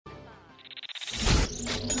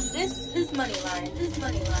This is Moneyline. This is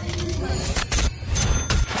Moneyline.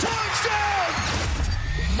 Touchdown!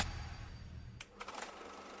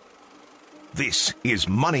 This is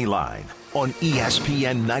Moneyline on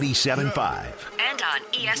ESPN 97.5. And on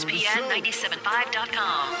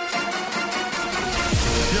ESPN975.com.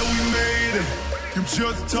 Yeah, we made it. You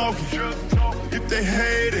just talking. If they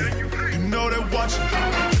hate it, you know they're watching.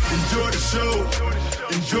 Enjoy the show.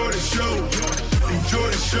 Enjoy the show.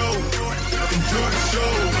 Enjoy the show. Enjoy the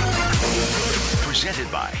show.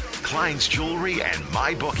 Presented by Klein's Jewelry and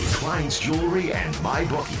MyBookie. Klein's Jewelry and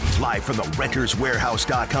MyBookie. Live from the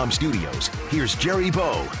RentersWarehouse.com studios, here's Jerry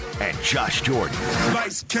Bow and Josh Jordan.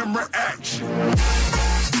 Lights, camera, action.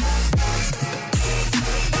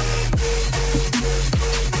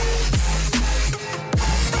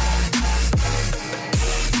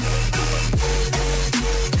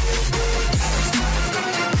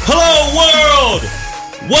 Hello, world!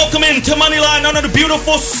 Welcome into Moneyline on a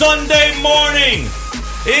beautiful Sunday morning.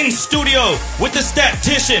 In studio with the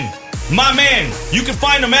statistician, my man. You can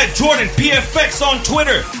find him at Jordan PFX on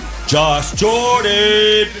Twitter. Josh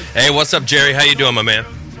Jordan. Hey, what's up, Jerry? How you doing, my man?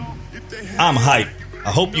 I'm hyped.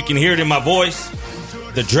 I hope you can hear it in my voice.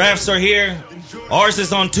 The drafts are here. Ours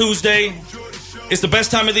is on Tuesday. It's the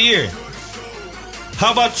best time of the year.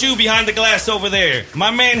 How about you behind the glass over there?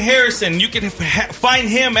 My man Harrison. You can find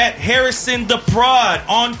him at Harrison the Prod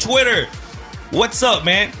on Twitter. What's up,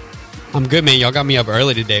 man? I'm good, man. Y'all got me up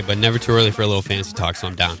early today, but never too early for a little fantasy talk, so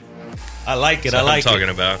I'm down. I like it. That's what I'm talking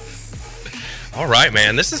about. All right,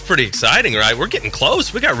 man. This is pretty exciting, right? We're getting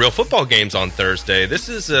close. We got real football games on Thursday. This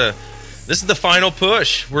is the final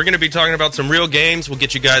push. We're going to be talking about some real games. We'll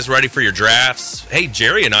get you guys ready for your drafts. Hey,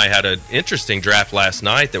 Jerry and I had an interesting draft last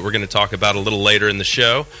night that we're going to talk about a little later in the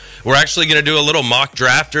show. We're actually going to do a little mock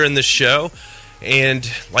draft during the show.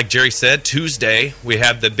 And like Jerry said, Tuesday we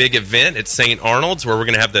have the big event at St. Arnold's where we're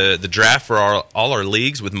going to have the draft for all our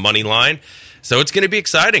leagues with Moneyline. So it's going to be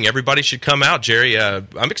exciting. Everybody should come out, Jerry.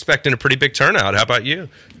 I'm expecting a pretty big turnout. How about you?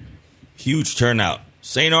 Huge turnout.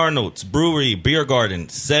 St. Arnold's Brewery Beer Garden,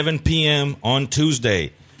 7 p.m. on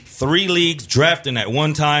Tuesday. 3 leagues drafting at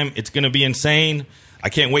one time. It's going to be insane. I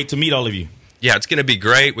can't wait to meet all of you. Yeah, it's going to be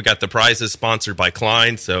great. We got the prizes sponsored by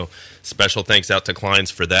Klein, so special thanks out to Klein's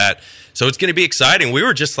for that. So it's going to be exciting. We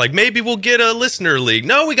were just like, maybe we'll get a listener league.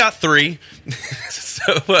 No, we got 3. So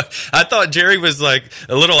I thought Jerry was like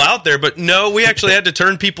a little out there, but no, we actually had to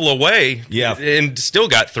turn people away. Yeah, and still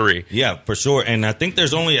got 3. Yeah, for sure. And I think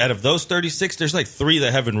there's only, out of those 36, there's like 3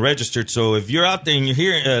 that haven't registered. So if you're out there and you're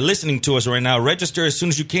here listening to us right now, register as soon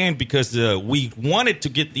as you can because we wanted to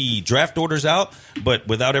get the draft orders out, but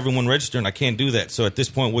without everyone registering, I can't do that. So at this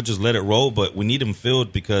point, we'll just let it roll, but we need them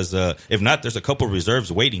filled because if not, there's a couple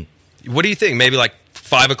reserves waiting. What do you think? Maybe like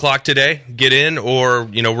 5 o'clock today, get in, or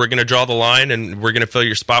we're going to draw the line and we're going to fill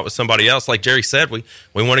your spot with somebody else. Like Jerry said, we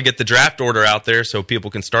want to get the draft order out there so people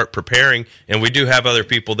can start preparing, and we do have other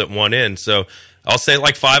people that want in. So I'll say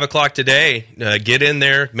like 5 o'clock today, get in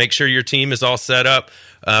there, make sure your team is all set up.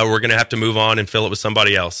 We're going to have to move on and fill it with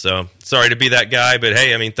somebody else. So sorry to be that guy, but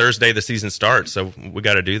hey, I mean, Thursday the season starts, so we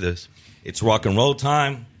got to do this. It's rock and roll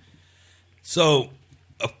time. So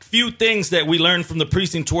a few things that we learned from the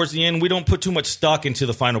preseason towards the end. We don't put too much stock into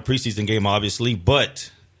the final preseason game, obviously,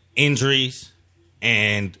 but injuries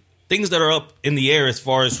and things that are up in the air as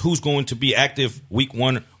far as who's going to be active week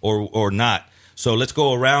 1 or not. So let's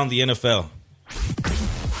go around the NFL.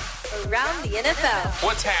 Around the NFL.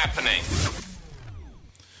 What's happening?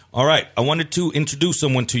 All right, I wanted to introduce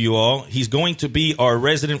someone to you all. He's going to be our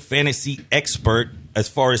resident fantasy expert as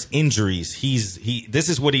far as injuries. This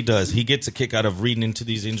is what he does. He gets a kick out of reading into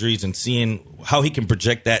these injuries and seeing how he can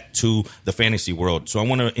project that to the fantasy world. So I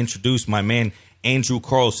want to introduce my man, Andrew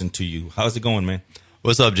Carlson, to you. How's it going, man?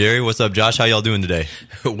 What's up, Jerry? What's up, Josh? How y'all doing today?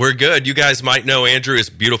 We're good. You guys might know Andrew is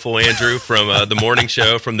beautiful Andrew from the morning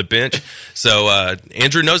show from the bench. So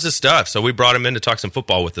Andrew knows his stuff. So we brought him in to talk some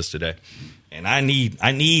football with us today. And I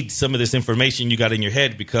need some of this information you got in your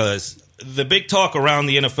head because the big talk around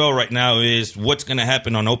the NFL right now is what's going to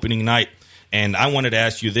happen on opening night. And I wanted to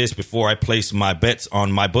ask you this before I place my bets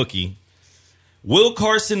on my bookie. Will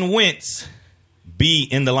Carson Wentz be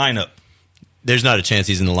in the lineup? There's not a chance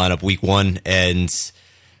he's in the lineup week 1. And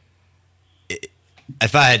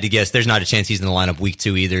if I had to guess, there's not a chance he's in the lineup week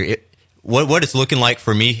 2 either. What it's looking like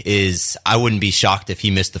for me is I wouldn't be shocked if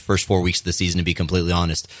he missed the first 4 weeks of the season, to be completely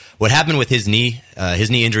honest. What happened with his knee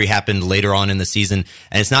injury happened later on in the season,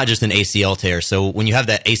 and it's not just an ACL tear. So when you have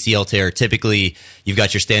that ACL tear, typically you've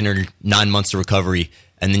got your standard 9 months of recovery,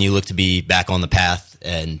 and then you look to be back on the path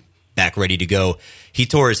and back ready to go. He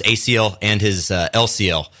tore his ACL and his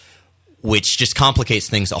LCL. which just complicates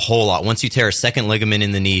things a whole lot. Once you tear a second ligament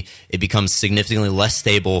in the knee, it becomes significantly less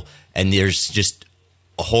stable, and there's just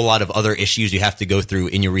a whole lot of other issues you have to go through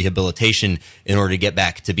in your rehabilitation in order to get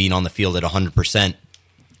back to being on the field at 100%.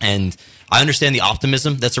 And I understand the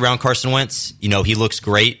optimism that's around Carson Wentz. You know, he looks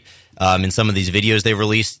great. In some of these videos they've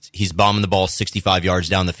released, he's bombing the ball 65 yards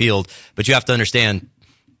down the field. But you have to understand,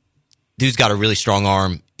 dude's got a really strong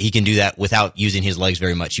arm. He can do that without using his legs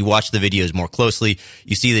very much. You watch the videos more closely,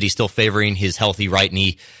 you see that he's still favoring his healthy right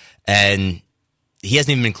knee, and he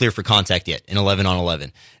hasn't even been cleared for contact yet in 11 on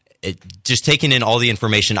 11. Just taking in all the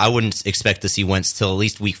information, I wouldn't expect to see Wentz till at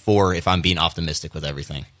least week 4 if I'm being optimistic with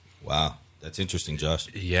everything. Wow, that's interesting, Josh.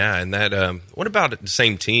 Yeah, and that what about the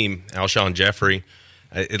same team, Alshon Jeffrey?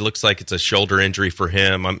 It looks like it's a shoulder injury for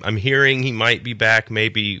him. I'm hearing he might be back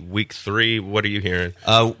maybe week 3. What are you hearing?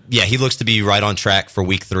 Yeah, he looks to be right on track for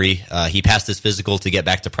week 3. He passed his physical to get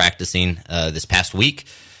back to practicing this past week.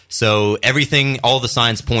 So everything, all the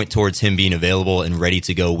signs point towards him being available and ready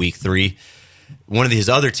to go week 3. One of his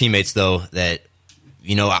other teammates, though, that,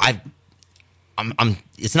 you know,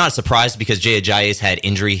 it's not a surprise because Jay Ajayi's had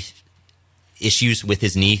injury issues with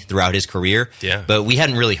his knee throughout his career. Yeah. But we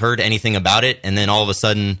hadn't really heard anything about it. And then all of a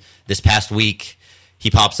sudden, this past week,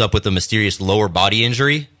 he pops up with a mysterious lower body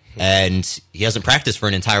injury, and he hasn't practiced for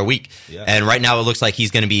an entire week. Yeah. And right now, it looks like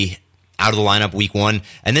he's going to be out of the lineup week 1.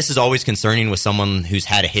 And this is always concerning with someone who's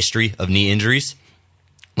had a history of knee injuries,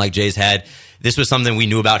 like Jay's had. This was something we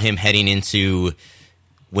knew about him heading into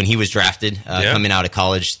when he was drafted, coming out of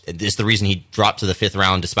college. It's the reason he dropped to the 5th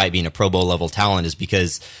round despite being a Pro Bowl level talent, is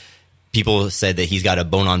because people said that he's got a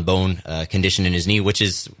bone-on-bone condition in his knee, which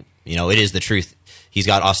is, you know, it is the truth. He's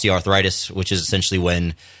got osteoarthritis, which is essentially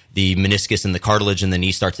when the meniscus and the cartilage in the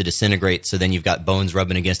knee start to disintegrate. So then you've got bones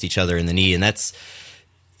rubbing against each other in the knee, and that's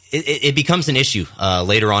it becomes an issue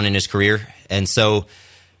later on in his career. And so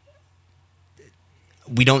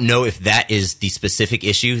we don't know if that is the specific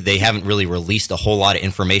issue. They haven't really released a whole lot of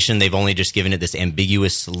information. They've only just given it this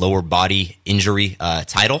ambiguous lower body injury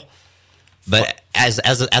title. But as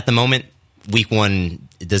at the moment, week 1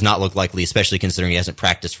 it does not look likely, especially considering he hasn't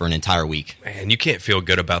practiced for an entire week. Man, you can't feel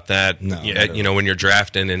good about that. No, you know, when you're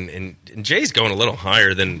drafting, and Jay's going a little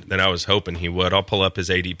higher than I was hoping he would. I'll pull up his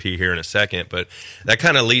ADP here in a second, but that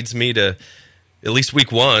kind of leads me to at least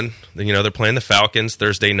week 1. You know, they're playing the Falcons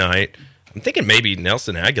Thursday night. I'm thinking maybe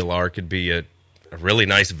Nelson Aguilar could be a really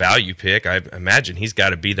nice value pick. I imagine he's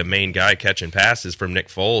got to be the main guy catching passes from Nick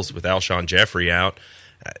Foles with Alshon Jeffrey out.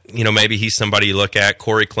 You know, maybe he's somebody you look at.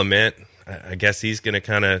 Corey Clement, I guess he's going to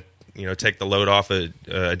kind of, you know, take the load off of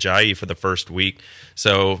Ajayi for the first week.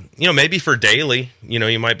 So, you know, maybe for daily, you know,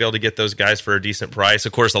 you might be able to get those guys for a decent price.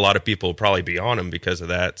 Of course, a lot of people will probably be on them because of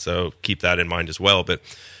that, so keep that in mind as well. But,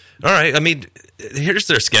 all right, I mean, here's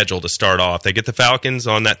their schedule to start off. They get the Falcons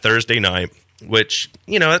on that Thursday night, which,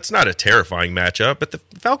 you know, it's not a terrifying matchup, but the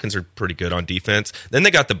Falcons are pretty good on defense. Then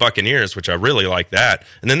they got the Buccaneers, which I really like that.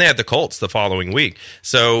 And then they had the Colts the following week.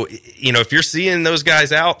 So, you know, if you're seeing those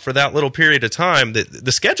guys out for that little period of time,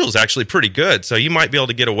 the schedule is actually pretty good. So you might be able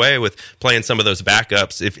to get away with playing some of those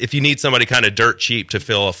backups if you need somebody kind of dirt cheap to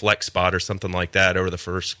fill a flex spot or something like that over the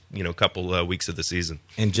first, you know, couple weeks of the season.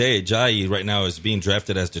 And Jay Ajayi right now is being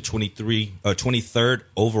drafted as the 23rd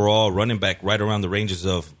overall running back, right around the ranges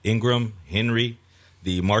of Ingram, Henry,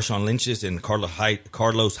 the Marshawn Lynch's, and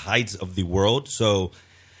Carlos Hydes of the world. So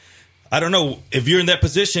I don't know if you're in that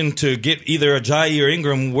position to get either Ajayi or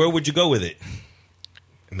Ingram. Where would you go with it?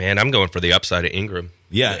 Man, I'm going for the upside of Ingram.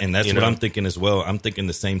 Yeah, and that's what I'm thinking as well. I'm thinking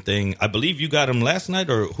the same thing. I believe you got him last night,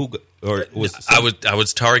 or who? Or was I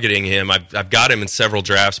was targeting him. I've got him in several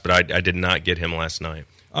drafts, but I did not get him last night.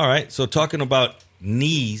 All right. So talking about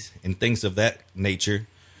knees and things of that nature,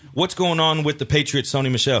 what's going on with the Patriots,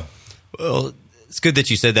 Sony Michel? Well, it's good that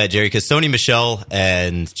you said that, Jerry, because Sony Michel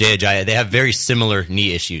and Jay Ajayi, they have very similar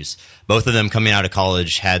knee issues. Both of them coming out of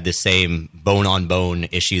college had the same bone-on-bone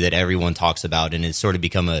issue that everyone talks about, and it's sort of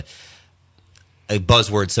become a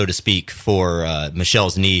buzzword, so to speak, for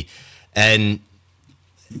Michel's knee. And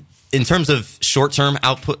in terms of short-term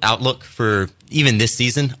outlook for even this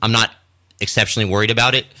season, I'm not exceptionally worried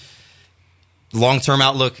about it. Long-term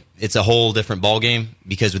outlook, it's a whole different ballgame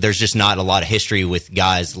because there's just not a lot of history with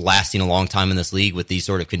guys lasting a long time in this league with these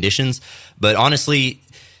sort of conditions. But honestly,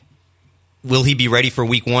 will he be ready for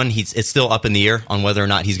week 1? It's still up in the air on whether or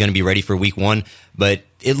not he's going to be ready for week 1. But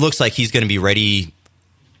it looks like he's going to be ready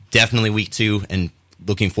definitely week 2 and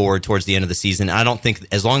looking forward towards the end of the season. I don't think,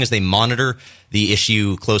 as long as they monitor the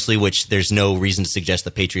issue closely, which there's no reason to suggest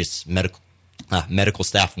the Patriots medical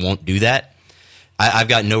staff won't do that, I've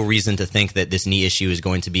got no reason to think that this knee issue is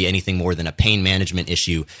going to be anything more than a pain management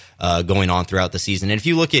issue going on throughout the season. And if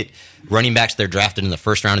you look at running backs that are drafted in the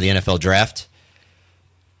first round of the NFL draft,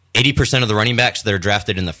 80% of the running backs that are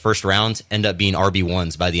drafted in the first round end up being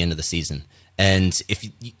RB1s by the end of the season. And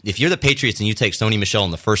if you're the Patriots and you take Sony Michel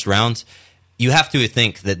in the first round, you have to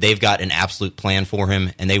think that they've got an absolute plan for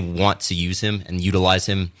him and they want to use him and utilize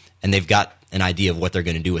him, and they've got an idea of what they're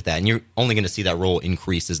going to do with that. And you're only going to see that role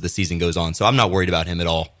increase as the season goes on. So I'm not worried about him at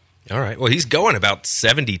all. All right. Well, he's going about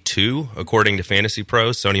 72, according to Fantasy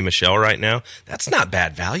Pros, Sony Michel right now. That's not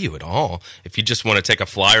bad value at all. If you just want to take a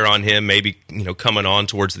flyer on him, maybe coming on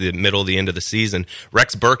towards the middle, the end of the season.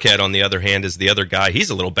 Rex Burkhead, on the other hand, is the other guy.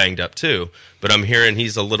 He's a little banged up too, but I'm hearing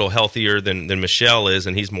he's a little healthier than Michel is,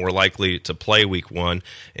 and he's more likely to play week 1.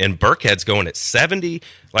 And Burkhead's going at 70.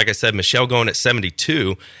 Like I said, Michel going at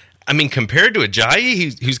 72. I mean, compared to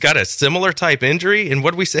Ajayi, who's got a similar type injury, and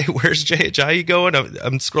what do we say? Where's Ajayi going?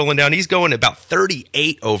 I'm scrolling down. He's going about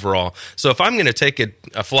 38 overall. So if I'm going to take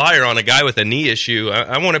a flyer on a guy with a knee issue,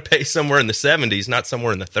 I want to pay somewhere in the 70s, not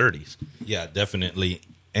somewhere in the 30s. Yeah, definitely.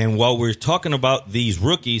 And while we're talking about these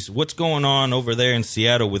rookies, what's going on over there in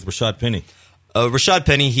Seattle with Rashad Penny? Rashad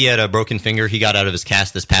Penny, he had a broken finger. He got out of his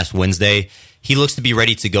cast this past Wednesday. He looks to be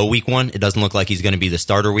ready to go week 1. It doesn't look like he's going to be the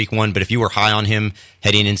starter week 1, but if you were high on him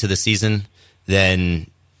heading into the season,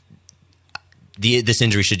 then this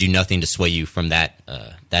injury should do nothing to sway you from that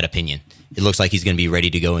opinion. It looks like he's going to be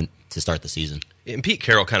ready to go to start the season. And Pete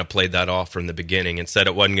Carroll kind of played that off from the beginning and said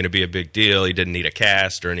it wasn't going to be a big deal. He didn't need a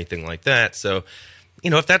cast or anything like that. So,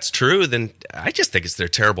 if that's true, then I just think it's their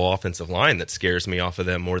terrible offensive line that scares me off of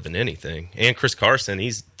them more than anything. And Chris Carson,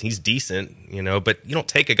 he's decent, but you don't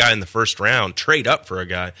take a guy in the first round, trade up for a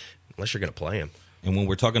guy, unless you're going to play him. And when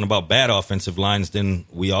we're talking about bad offensive lines, then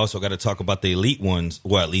we also got to talk about the elite ones,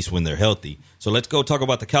 well, at least when they're healthy. So let's go talk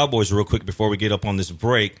about the Cowboys real quick before we get up on this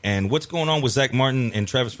break. And what's going on with Zach Martin and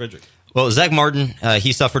Travis Frederick? Well, Zach Martin,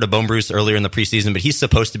 he suffered a bone bruise earlier in the preseason, but he's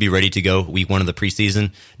supposed to be ready to go week 1 of the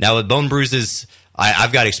preseason. Now, with bone bruises,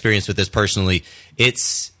 I've got experience with this personally.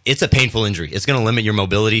 It's a painful injury. It's going to limit your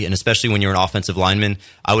mobility, and especially when you're an offensive lineman,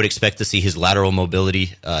 I would expect to see his lateral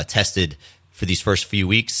mobility tested for these first few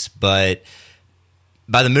weeks. But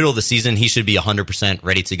by the middle of the season, he should be 100%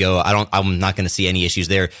 ready to go. I'm not going to see any issues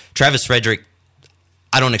there. Travis Frederick,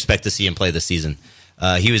 I don't expect to see him play this season.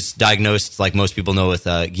 He was diagnosed, like most people know, with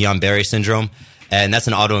Guillain-Barré syndrome, and that's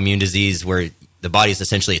an autoimmune disease where the body is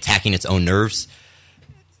essentially attacking its own nerves.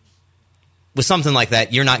 With something like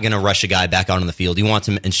that, you're not going to rush a guy back out on the field. You want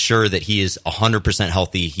to ensure that he is 100%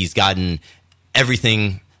 healthy. He's gotten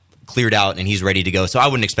everything cleared out, and he's ready to go. So I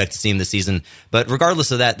wouldn't expect to see him this season. But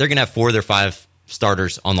regardless of that, they're going to have 4 of their 5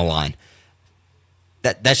 starters on the line.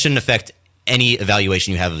 That shouldn't affect any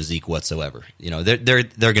evaluation you have of Zeke whatsoever. They're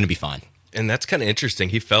going to be fine. And that's kind of interesting.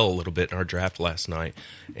 He fell a little bit in our draft last night,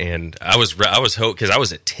 and I was hoping because I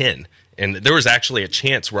was at 10. And there was actually a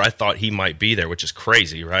chance where I thought he might be there, which is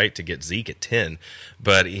crazy, right, to get Zeke at 10.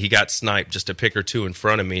 But he got sniped just a pick or two in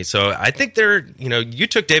front of me. So I think you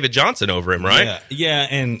took David Johnson over him, right? Yeah.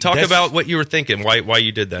 And talk about what you were thinking, why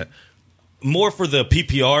you did that. More for the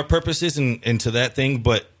PPR purposes and to that thing.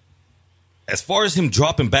 But as far as him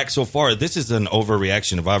dropping back so far, this is an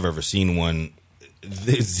overreaction if I've ever seen one.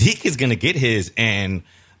 Zeke is going to get his, and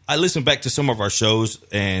I listen back to some of our shows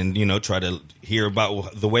and, try to hear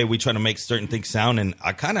about the way we try to make certain things sound. And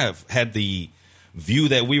I kind of had the view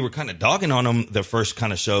that we were kind of dogging on him the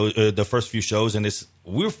first few shows. And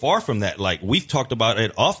we're far from that. Like, we've talked about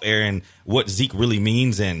it off air and what Zeke really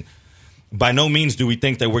means. And by no means do we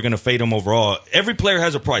think that we're going to fade him overall. Every player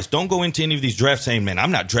has a price. Don't go into any of these drafts saying, man,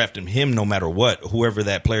 I'm not drafting him no matter what, whoever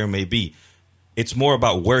that player may be. It's more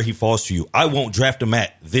about where he falls to you. I won't draft him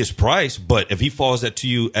at this price, but if he falls to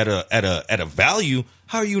you at a value,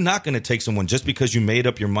 how are you not going to take someone just because you made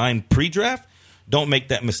up your mind pre-draft? Don't make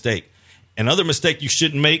that mistake. Another mistake you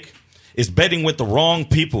shouldn't make is betting with the wrong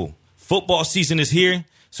people. Football season is here,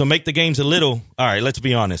 so make the games a little, all right, let's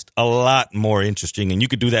be honest, a lot more interesting, and you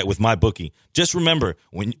could do that with MyBookie. Just remember,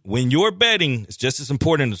 when you're betting, it's just as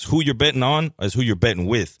important as who you're betting on as who you're betting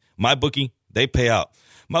with. MyBookie, they pay out.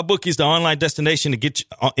 MyBookie is the online destination to get you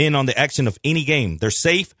in on the action of any game. They're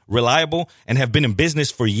safe, reliable, and have been in business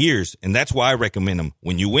for years, and that's why I recommend them.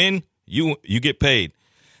 When you win, you get paid.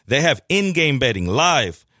 They have in-game betting,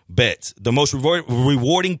 live bets, the most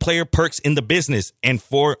rewarding player perks in the business. And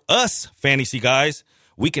for us fantasy guys,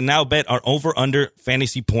 we can now bet our over-under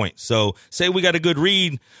fantasy points. So say we got a good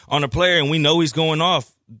read on a player and we know he's going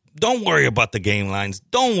off. Don't worry about the game lines.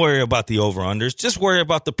 Don't worry about the over-unders. Just worry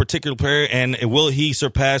about the particular player and will he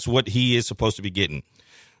surpass what he is supposed to be getting.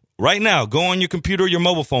 Right now, go on your computer or your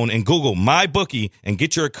mobile phone and Google MyBookie and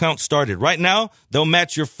get your account started. Right now, they'll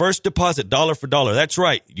match your first deposit dollar for dollar. That's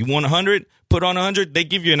right. You want 100? Put on 100, they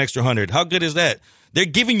give you an extra 100. How good is that? They're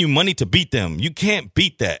giving you money to beat them. You can't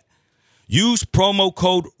beat that. Use promo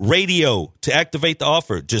code RADIO to activate the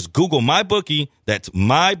offer. Just Google MyBookie. That's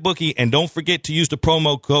MyBookie. And don't forget to use the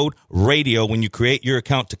promo code RADIO when you create your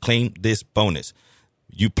account to claim this bonus.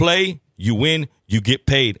 You play, you win, you get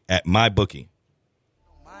paid at MyBookie.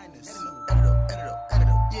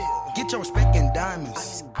 Get your respect in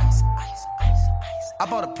diamonds. I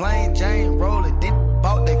bought a plain Jane, roll it, then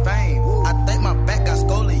bought they fame. I think my back got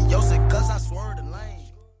scoliosis cause I swerved the lane.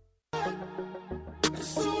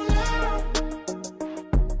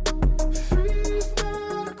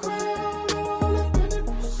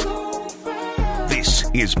 This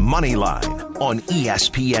is Moneyline on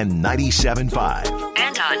ESPN 97.5.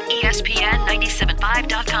 And on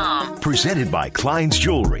ESPN975.com. Presented by Klein's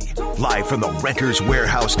Jewelry. Live from the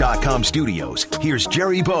RentersWarehouse.com studios, here's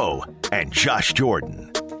Jerry Bow and Josh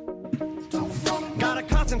Jordan.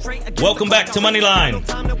 Welcome back to Moneyline.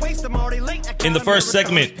 In the first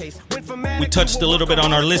segment, we touched a little bit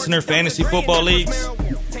on our listener fantasy football leagues,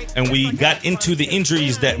 and we got into the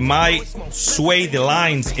injuries that might sway the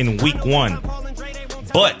lines in week 1.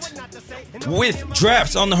 But with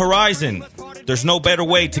drafts on the horizon, there's no better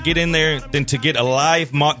way to get in there than to get a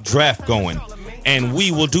live mock draft going. And we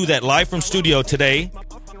will do that live from studio today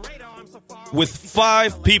with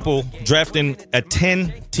 5 people drafting a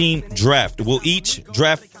 10-team draft. We'll each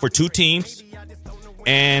draft for 2 teams,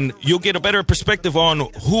 and you'll get a better perspective on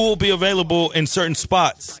who will be available in certain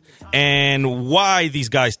spots and why these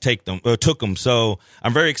guys took them. So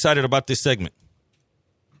I'm very excited about this segment.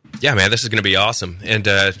 Yeah, man, this is going to be awesome. And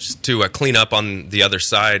just to clean up on the other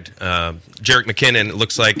side, Jerick McKinnon, it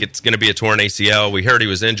looks like it's going to be a torn ACL. We heard he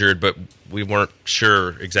was injured, but we weren't sure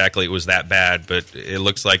exactly it was that bad, but it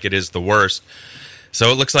looks like it is the worst.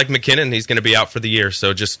 So it looks like McKinnon, he's going to be out for the year.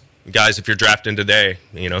 So just, guys, if you're drafting today,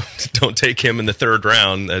 don't take him in the 3rd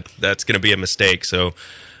round. That's going to be a mistake. So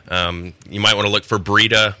you might want to look for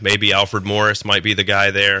Breida. Maybe Alfred Morris might be the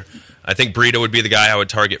guy there. I think Breida would be the guy I would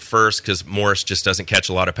target first because Morris just doesn't catch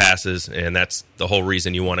a lot of passes, and that's the whole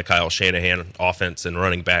reason you want a Kyle Shanahan offense and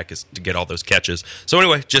running back is to get all those catches. So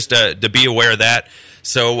anyway, just to be aware of that.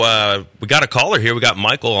 So we got a caller here. We got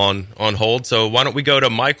Michael on hold. So why don't we go to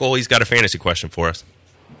Michael? He's got a fantasy question for us.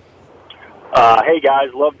 Hey, guys.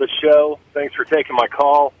 Love the show. Thanks for taking my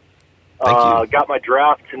call. Thank you. Got my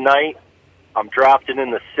draft tonight. I'm drafting in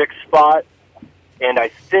the 6th spot. And I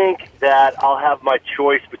think that I'll have my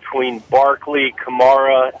choice between Barkley,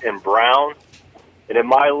 Kamara, and Brown. And in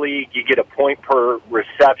my league, you get a point per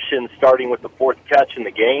reception starting with the 4th catch in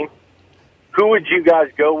the game. Who would you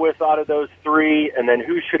guys go with out of those 3? And then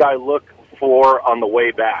who should I look for on the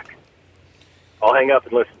way back? I'll hang up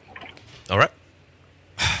and listen. All right.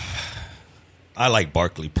 I like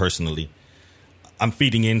Barkley personally. I'm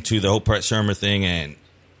feeding into the whole Brett Shermer thing, and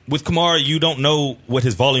with Kamara, you don't know what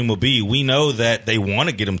his volume will be. We know that they want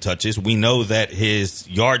to get him touches. We know that his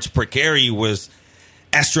yards per carry was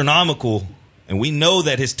astronomical, and we know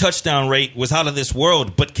that his touchdown rate was out of this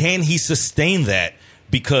world. But can he sustain that?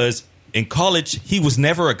 Because in college, he was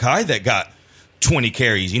never a guy that got 20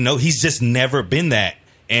 carries. He's just never been that.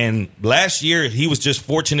 And last year, he was just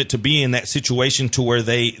fortunate to be in that situation to where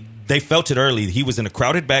they felt it early. He was in a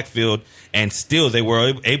crowded backfield, and still they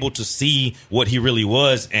were able to see what he really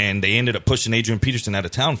was, and they ended up pushing Adrian Peterson out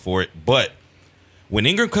of town for it. But when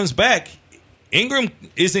Ingram comes back, Ingram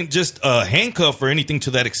isn't just a handcuff or anything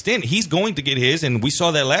to that extent. He's going to get his, and we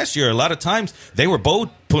saw that last year. A lot of times they were both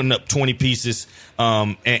putting up 20 pieces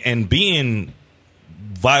and being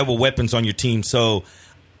viable weapons on your team. So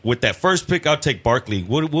with that first pick, I'll take Barkley.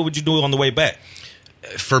 What would you do on the way back?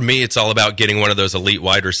 For me, it's all about getting one of those elite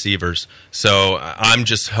wide receivers. So I'm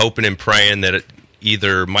just hoping and praying that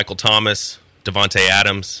either Michael Thomas, Devontae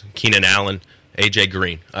Adams, Keenan Allen, A.J.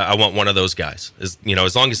 Green. I want one of those guys. As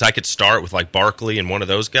long as I could start with like Barkley and one of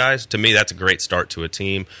those guys, to me, that's a great start to a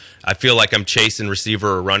team. I feel like I'm chasing receiver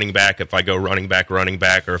or running back if I go running back, or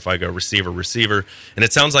if I go receiver. And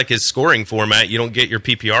it sounds like his scoring format, you don't get your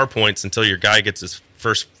PPR points until your guy gets his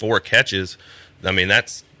first 4 catches. I mean,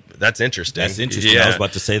 that's interesting. That's interesting. Yeah. I was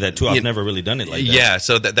about to say that, too. I've never really done it like that. Yeah,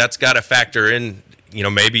 so that's got to factor in.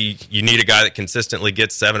 Maybe you need a guy that consistently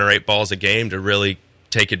gets 7 or 8 balls a game to really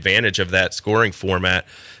take advantage of that scoring format.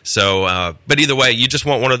 So, but either way, you just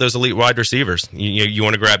want one of those elite wide receivers. You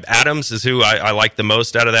want to grab Adams is who I like the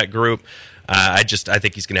most out of that group. I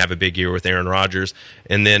think he's going to have a big year with Aaron Rodgers.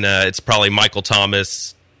 And then it's probably Michael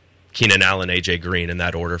Thomas, Keenan Allen, A.J. Green in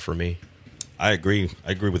that order for me. I agree.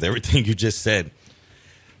 I agree with everything you just said.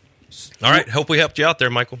 All right. Hope we helped you out there,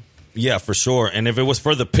 Michael. Yeah, for sure. And if it was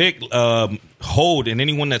for the pick, hold, and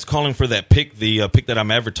anyone that's calling for that pick, the pick that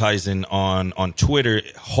I'm advertising on Twitter,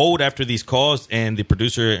 hold after these calls, and the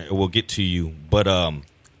producer will get to you. But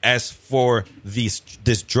as for this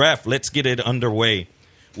draft, let's get it underway.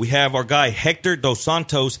 We have our guy Hector Dos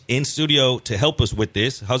Santos in studio to help us with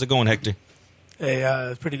this. How's it going, Hector? Hey,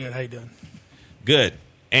 it's pretty good. How you doing? Good.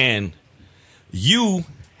 And you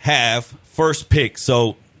have first pick.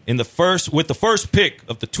 So with the first pick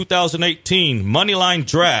of the 2018 Moneyline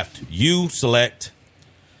Draft, you select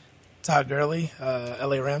Todd Gurley,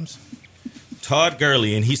 LA Rams. Todd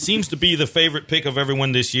Gurley, and he seems to be the favorite pick of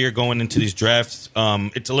everyone this year going into these drafts.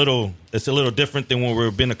 It's a little different than what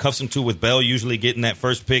we've been accustomed to with Bell usually getting that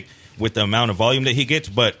first pick with the amount of volume that he gets.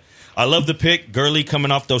 But I love the pick. Gurley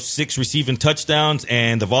coming off those 6 receiving touchdowns,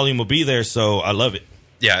 and the volume will be there, so I love it.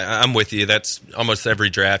 Yeah, I'm with you. That's almost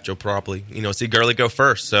every draft you'll probably see Gurley go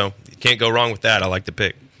first, so you can't go wrong with that. I like the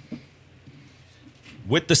pick.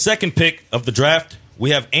 With the second pick of the draft,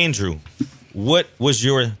 we have Andrew. What was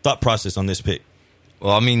your thought process on this pick?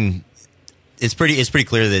 Well, I mean, it's pretty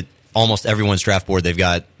clear that almost everyone's draft board, they've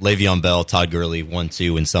got Le'Veon Bell, Todd Gurley, 1,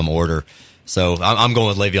 2 in some order. So I'm going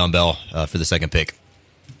with Le'Veon Bell for the second pick.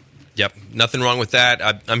 Yep, nothing wrong with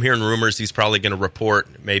that. I'm hearing rumors he's probably going to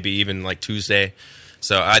report maybe even like Tuesday.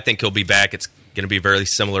 So I think he'll be back. It's going to be very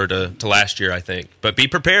similar to last year, I think. But be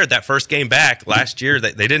prepared. That first game back last year,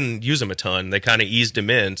 they didn't use him a ton. They kind of eased him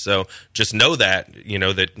in. So just know that,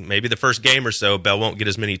 that maybe the first game or so, Bell won't get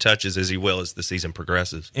as many touches as he will as the season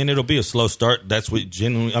progresses. And it'll be a slow start. That's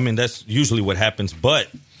that's usually what happens. But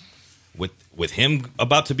with him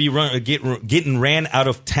about to be getting ran out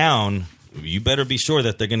of town, you better be sure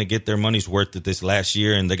that they're going to get their money's worth at this last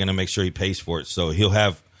year, and they're going to make sure he pays for it. So he'll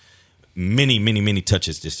have many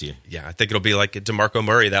touches this year. Yeah, I think it'll be like DeMarco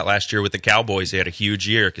Murray that last year with the Cowboys. He had a huge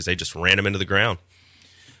year because they just ran him into the ground.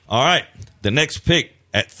 All right, the next pick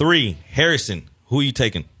at 3, Harrison. Who are you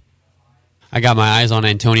taking? I got my eyes on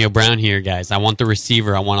Antonio Brown here, guys. I want the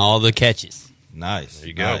receiver. I want all the catches. Nice. There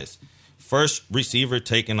you go. Nice. First receiver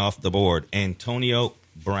taken off the board, Antonio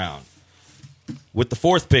Brown. With the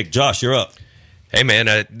 4th pick, Josh, you're up. Hey, man,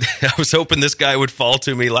 I was hoping this guy would fall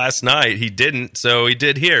to me last night. He didn't, so he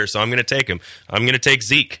did here, so I'm going to take him. I'm going to take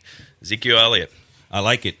Ezekiel Elliott. I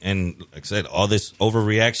like it, and like I said, all this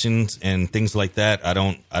overreactions and things like that, I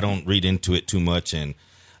don't read into it too much, and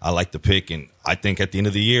I like the pick, and I think at the end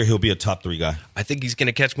of the year, he'll be a top 3 guy. I think he's going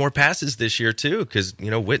to catch more passes this year, too, because,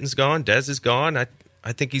 Witten's gone, Dez is gone.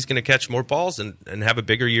 I think he's going to catch more balls and have a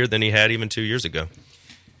bigger year than he had even 2 years ago.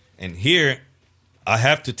 And here, I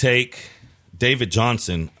have to take David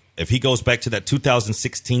Johnson. If he goes back to that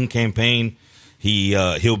 2016 campaign,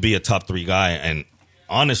 he'll be a top 3 guy. And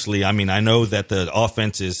honestly, I mean, I know that the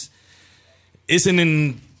offense isn't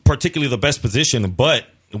in particularly the best position, but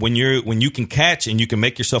when you can catch and you can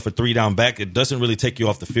make yourself a 3-down back, it doesn't really take you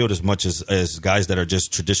off the field as much as guys that are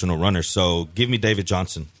just traditional runners. So give me David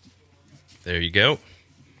Johnson. There you go.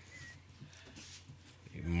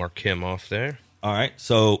 Mark him off there. All right,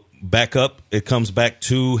 so back up. It comes back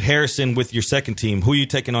to Harrison with your second team. Who are you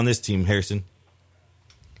taking on this team, Harrison?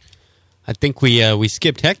 I think we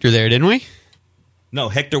skipped Hector there, didn't we? No,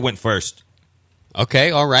 Hector went first. Okay,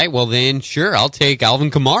 all right. Well, then, sure, I'll take Alvin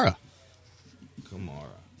Kamara.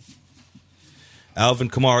 Alvin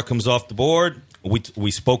Kamara comes off the board. We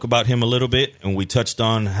spoke about him a little bit, and we touched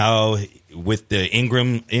on how with the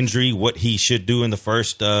Ingram injury, what he should do in the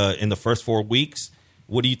first 4 weeks.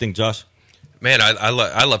 What do you think, Josh? Man, I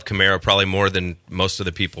love Kamara probably more than most of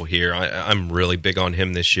the people here. I'm really big on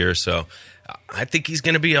him this year, so I think he's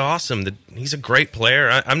going to be awesome. He's a great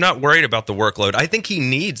player. I'm not worried about the workload. I think he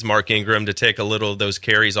needs Mark Ingram to take a little of those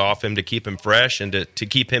carries off him to keep him fresh and to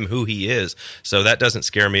keep him who he is. So that doesn't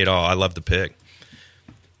scare me at all. I love the pick.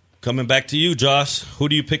 Coming back to you, Josh. Who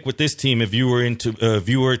do you pick with this team if you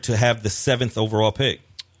were to have the 7th overall pick?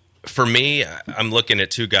 For me, I'm looking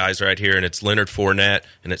at 2 guys right here, and it's Leonard Fournette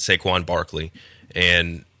and it's Saquon Barkley.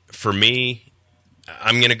 And for me,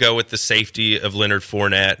 I'm going to go with the safety of Leonard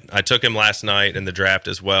Fournette. I took him last night in the draft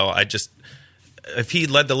as well. If he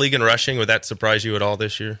led the league in rushing, would that surprise you at all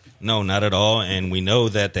this year? No, not at all. And we know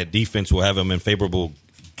that defense will have him in favorable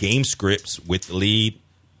game scripts with the lead,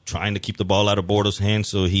 trying to keep the ball out of Bortles' hands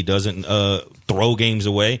so he doesn't throw games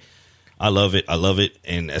away. I love it.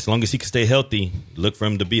 And as long as he can stay healthy, look for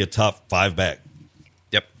him to be a top 5 back.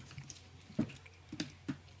 Yep.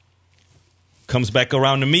 Comes back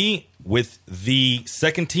around to me with the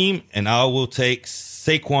second team, and I will take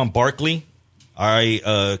Saquon Barkley. I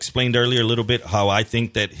explained earlier a little bit how I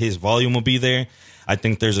think that his volume will be there. I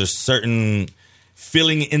think there's a certain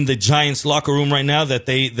feeling in the Giants locker room right now that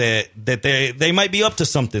they might be up to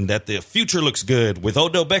something, that the future looks good with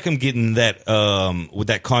Odell Beckham getting that with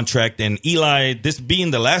that contract, and Eli, this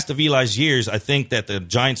being the last of Eli's years. I think that the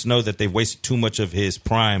Giants know that they've wasted too much of his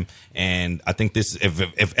prime, and I think this,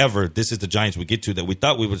 if ever, this is the Giants we get to that we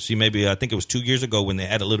thought we would see. Maybe I think it was 2 years ago when they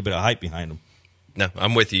had a little bit of hype behind him. No,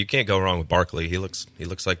 I'm with you. You can't go wrong with Barkley. He looks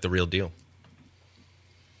like the real deal.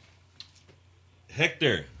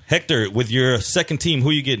 Hector, with your second team, who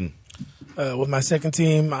are you getting? With my second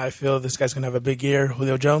team, I feel this guy's going to have a big year.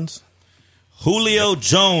 Julio Jones. Julio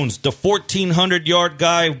Jones, the 1,400-yard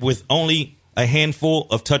guy with only a handful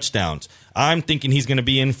of touchdowns. I'm thinking he's going to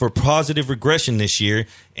be in for positive regression this year,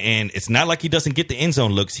 and it's not like he doesn't get the end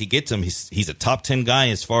zone looks. He gets them. He's a top 10 guy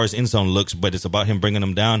as far as end zone looks, but it's about him bringing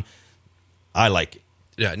them down. I like it.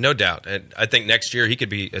 Yeah, no doubt. And I think next year he could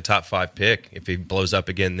be a top 5 pick if he blows up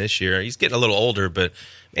again this year. He's getting a little older, but,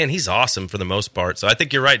 man, he's awesome for the most part. So I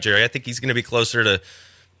think you're right, Jerry. I think he's going to be closer to,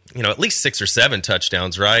 at least 6 or 7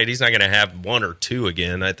 touchdowns, right? He's not going to have 1 or 2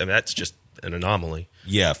 again. I think that's just an anomaly.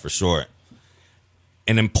 Yeah, for sure.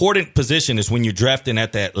 An important position is when you're drafting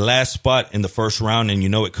at that last spot in the first round and you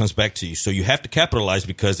know it comes back to you. So you have to capitalize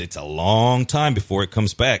because it's a long time before it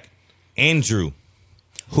comes back. Andrew,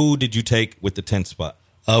 who did you take with the 10th spot?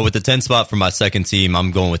 With the 10th spot for my second team,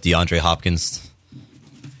 I'm going with DeAndre Hopkins.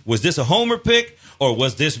 Was this a homer pick, or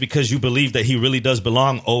was this because you believe that he really does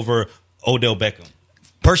belong over Odell Beckham?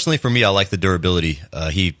 Personally, for me, I like the durability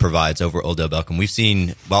he provides over Odell Beckham. We've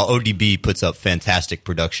seen, while ODB puts up fantastic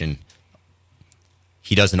production,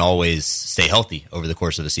 he doesn't always stay healthy over the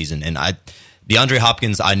course of a season. And DeAndre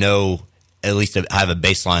Hopkins, I know at least I have a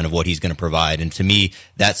baseline of what he's going to provide. And to me,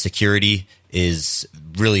 that security is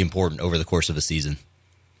really important over the course of a season.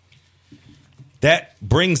 That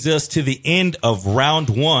brings us to the end of round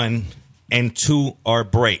 1 and to our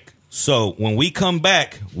break. So when we come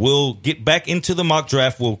back, we'll get back into the mock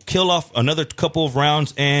draft. We'll kill off another couple of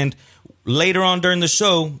rounds. And later on during the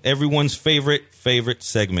show, everyone's favorite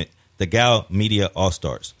segment, the Gal Media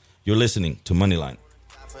All-Stars. You're listening to Moneyline.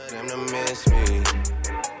 Yes,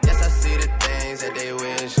 I see the things that they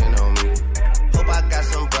wishing on me. Hope I got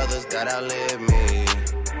some brothers that outlive me.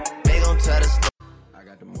 They gon' tell the story.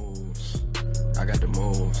 I got the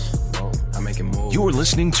moves. Oh, I'm making moves. You're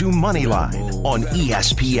listening to Moneyline on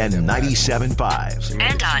ESPN 97.5.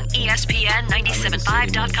 And on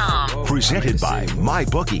ESPN975.com. Presented by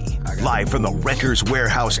MyBookie. Live from the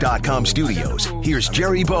RentersWarehouse.com studios, here's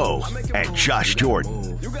Jerry Bow and Josh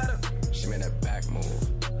Jordan.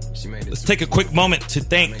 Let's take a quick moment to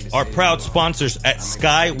thank our proud sponsors at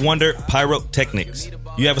Sky Wonder Pyrotechnics.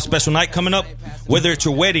 You have a special night coming up? Whether it's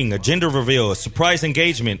your wedding, a gender reveal, a surprise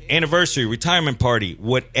engagement, anniversary, retirement party,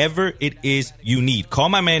 whatever it is you need, call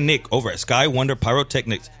my man Nick over at Sky Wonder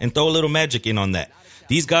Pyrotechnics and throw a little magic in on that.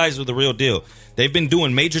 These guys are the real deal. They've been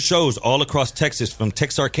doing major shows all across Texas, from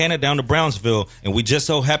Texarkana down to Brownsville, and we just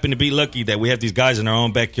so happen to be lucky that we have these guys in our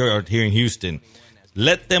own backyard here in Houston.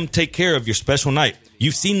 Let them take care of your special night.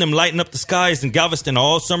 You've seen them lighten up the skies in Galveston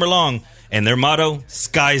all summer long, and their motto,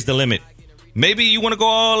 sky's the limit. Maybe you want to go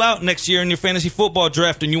all out next year in your fantasy football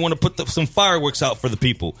draft and you want to put some fireworks out for the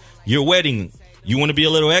people. Your wedding, you want to be a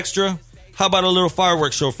little extra? How about a little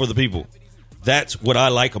fireworks show for the people? That's what I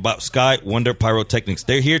like about Sky Wonder Pyrotechnics.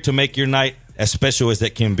 They're here to make your night as special as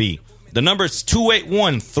it can be. The number is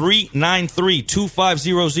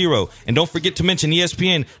 281-393-2500. And don't forget to mention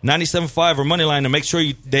ESPN 97.5 or Moneyline to make sure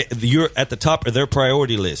you're at the top of their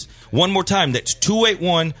priority list. One more time, that's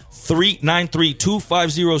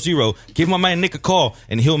 281-393-2500. Give my man Nick a call,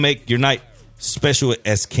 and he'll make your night special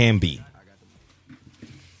as can be.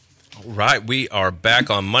 All right, we are back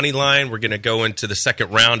on Moneyline. We're going to go into the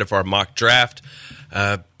second round of our mock draft.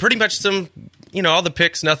 Pretty much some... all the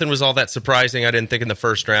picks, nothing was all that surprising. I didn't think in the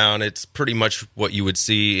first round. It's pretty much what you would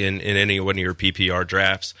see in any one of your PPR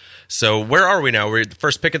drafts. So where are we now? We're at the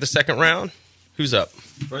first pick of the second round? Who's up?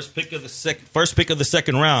 First pick of the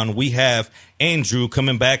second round, we have Andrew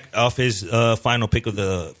coming back off his final pick of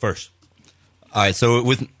the first. All right, so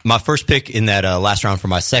with my first pick in that last round for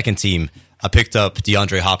my second team, I picked up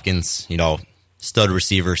DeAndre Hopkins, stud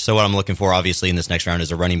receiver. So what I'm looking for, obviously, in this next round is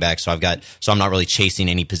a running back. So I'm not really chasing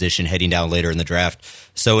any position heading down later in the draft.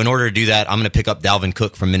 So in order to do that, I'm going to pick up Dalvin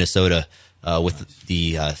Cook from Minnesota with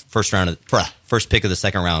the first pick of the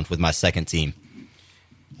second round with my second team.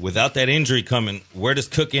 Without that injury coming, where does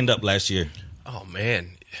Cook end up last year? Oh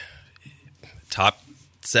man, top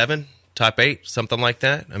 7, top 8, something like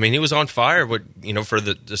that. I mean, he was on fire for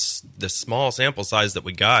the small sample size that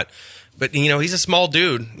we got. But, he's a small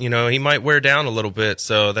dude. He might wear down a little bit,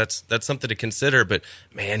 so that's something to consider. But,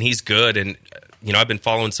 man, he's good. And I've been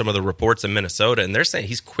following some of the reports in Minnesota, and they're saying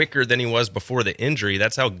he's quicker than he was before the injury.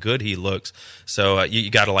 That's how good he looks. So you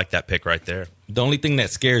got to like that pick right there. The only thing that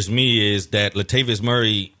scares me is that Latavius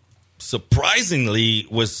Murray surprisingly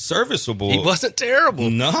was serviceable. He wasn't terrible.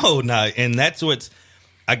 No, and that's what's.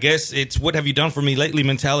 I guess it's what have you done for me lately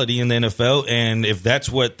mentality in the NFL, and if that's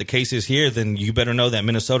what the case is here, then you better know that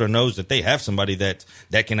Minnesota knows that they have somebody that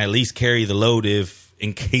can at least carry the load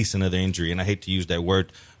in case another injury. And I hate to use that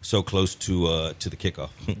word so close to the kickoff.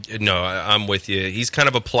 No, I'm with you. He's kind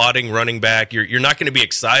of a plodding running back. You're not going to be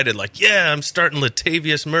excited like, yeah, I'm starting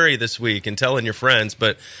Latavius Murray this week and telling your friends,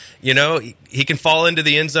 but he can fall into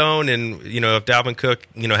the end zone, and if Dalvin Cook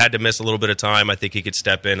had to miss a little bit of time, I think he could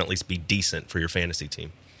step in, at least be decent for your fantasy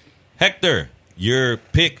team. Hector, your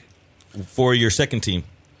pick for your second team.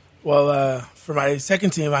 Well, for my second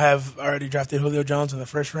team, I have already drafted Julio Jones in the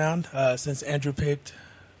first round. Since Andrew picked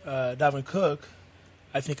Dalvin Cook,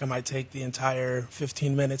 I think I might take the entire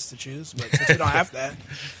 15 minutes to choose. But since we don't have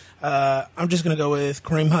that, I'm just going to go with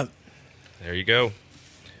Kareem Hunt. There you go.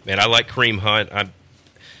 Man, I like Kareem Hunt.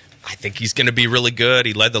 I think he's going to be really good.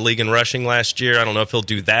 He led the league in rushing last year. I don't know if he'll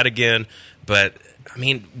do that again, but I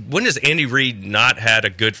mean, when has Andy Reid not had a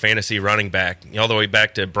good fantasy running back? All the way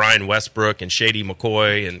back to Brian Westbrook and Shady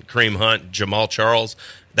McCoy and Kareem Hunt, Jamal Charles.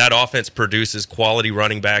 That offense produces quality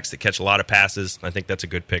running backs that catch a lot of passes. I think that's a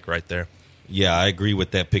good pick right there. Yeah, I agree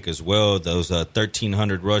with that pick as well. Those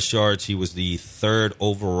 1,300 rush yards, he was the third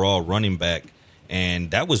overall running back.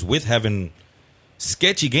 And that was with having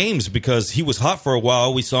sketchy games because he was hot for a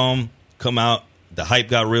while. We saw him come out. The hype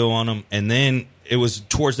got real on him. And then it was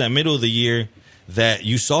towards that middle of the year that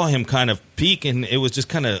you saw him kind of peak, and it was just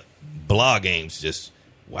kind of blah games, just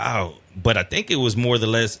wow. But I think it was more or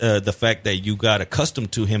less the fact that you got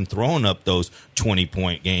accustomed to him throwing up those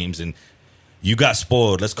 20-point games, and you got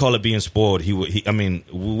spoiled. Let's call it being spoiled.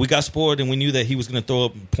 We got spoiled, and we knew that he was going to throw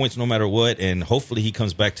up points no matter what, and hopefully he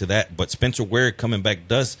comes back to that. But Spencer Ware coming back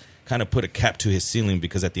does kind of put a cap to his ceiling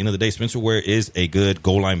because at the end of the day, Spencer Ware is a good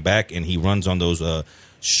goal line back, and he runs on those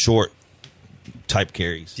short type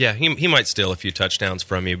carries. Yeah, he might steal a few touchdowns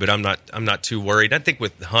from you, but I'm not too worried. I think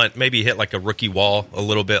with Hunt, maybe he hit like a rookie wall a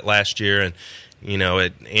little bit last year, and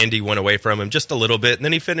Andy went away from him just a little bit, and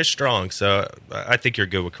then he finished strong. So I think you're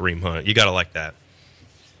good with Kareem Hunt. You got to like that.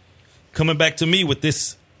 Coming back to me with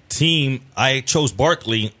this team, I chose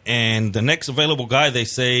Barkley, and the next available guy they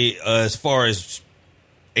say as far as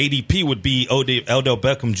ADP would be Odell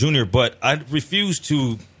Beckham Jr., but I refuse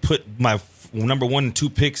to put my number 1 and 2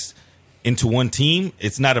 picks into one team.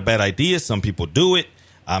 It's not a bad idea. Some people do it.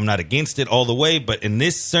 I'm not against it all the way, but in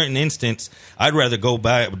this certain instance, I'd rather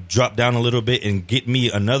drop down a little bit and get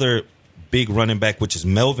me another big running back, which is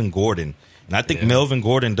Melvin Gordon. And I think Melvin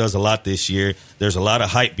Gordon does a lot this year. There's a lot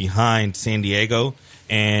of hype behind San Diego,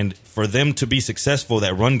 and for them to be successful,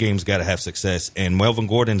 that run game's got to have success. And Melvin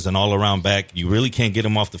Gordon's an all-around back. You really can't get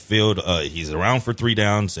him off the field. He's around for 3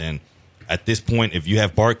 downs, and at this point, if you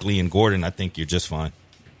have Barkley and Gordon, I think you're just fine.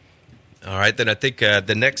 All right, then I think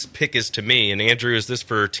the next pick is to me. And Andrew, is this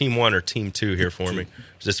for Team 1 or Team 2 here for me?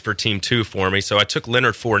 Is this for Team 2 for me? So I took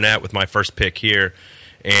Leonard Fournette with my first pick here.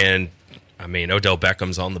 And, I mean, Odell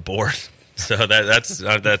Beckham's on the board. So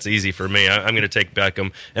that's easy for me. I'm going to take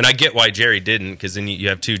Beckham. And I get why Jerry didn't, because then you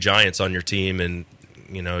have 2 Giants on your team. And,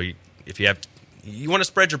 if you have you want to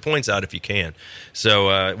spread your points out if you can. So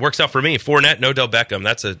it works out for me. Fournette and Odell Beckham.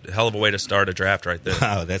 That's a hell of a way to start a draft right there.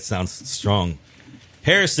 Wow, that sounds strong.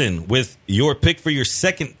 Harrison, with your pick for your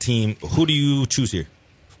second team, who do you choose here?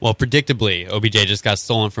 Well, predictably, OBJ just got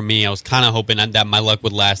stolen from me. I was kind of hoping that my luck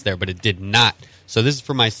would last there, but it did not. So this is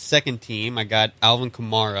for my second team. I got Alvin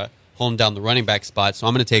Kamara holding down the running back spot. So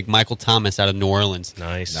I'm going to take Michael Thomas out of New Orleans.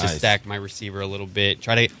 Nice. To stack my receiver a little bit.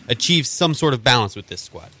 Try to achieve some sort of balance with this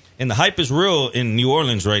squad. And the hype is real in New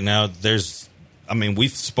Orleans right now.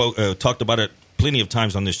 We've talked about it plenty of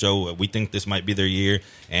times on this show. We think this might be their year.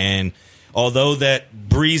 And although that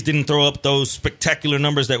Breeze didn't throw up those spectacular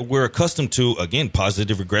numbers that we're accustomed to, again,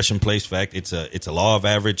 positive regression plays fact. It's a law of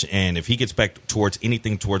average, and if he gets back towards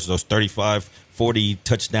those 35, 40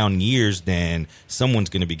 touchdown years, then someone's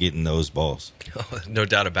going to be getting those balls. Oh, no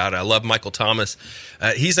doubt about it. I love Michael Thomas.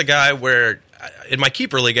 He's a guy where in my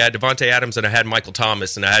keeper league I had Devontae Adams and I had Michael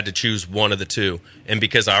Thomas, and I had to choose one of the two. And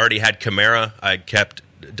because I already had Kamara, I kept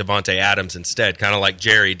Devontae Adams instead, kind of like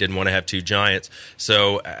Jerry didn't want to have 2 Giants.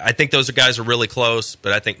 So I think those guys are really close,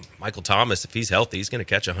 but I think Michael Thomas, if he's healthy, he's going to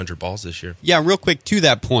catch 100 balls this year. Yeah, real quick to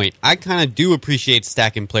that point, I kind of do appreciate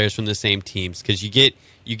stacking players from the same teams, because you get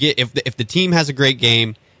if the team has a great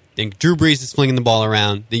game, then Drew Brees is flinging the ball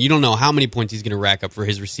around, then you don't know how many points he's going to rack up for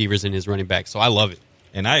his receivers and his running backs. So I love it.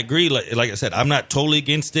 And I agree. Like I said, I'm not totally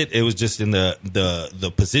against it. It was just in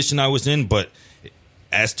the position I was in. But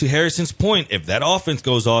as to Harrison's point, if that offense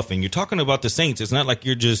goes off, and you're talking about the Saints, it's not like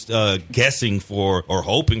you're just guessing for or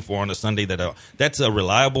hoping for on a Sunday that's a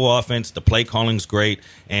reliable offense. The play calling's great,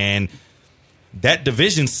 and that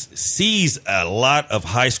division sees a lot of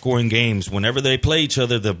high-scoring games. Whenever they play each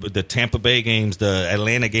other, the Tampa Bay games, the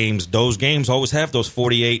Atlanta games, those games always have those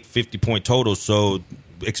 48, 50-point totals. So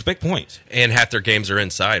expect points. And half their games are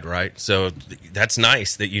inside, right? So that's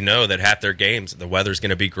nice that you know that half their games, the weather's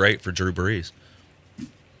going to be great for Drew Brees.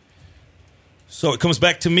 So it comes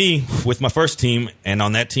back to me with my first team, and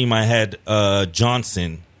on that team I had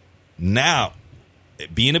Johnson. Now,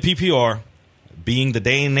 being a PPR, being the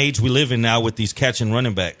day and age we live in now with these catch and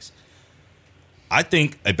running backs, I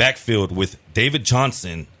think a backfield with David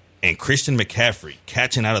Johnson and Christian McCaffrey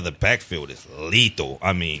catching out of the backfield is lethal.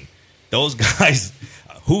 I mean, those guys,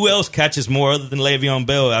 who else catches more other than Le'Veon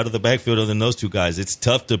Bell out of the backfield other than those two guys? It's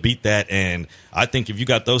tough to beat that, and I think if you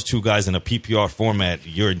got those two guys in a PPR format,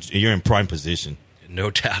 you're in prime position. No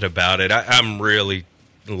doubt about it. I'm really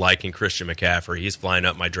liking Christian McCaffrey. He's flying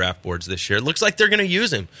up my draft boards this year. It looks like they're going to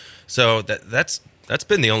use him. So that's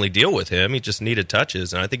been the only deal with him. He just needed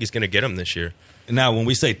touches, and I think he's going to get them this year. Now, when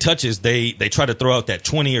we say touches, they try to throw out that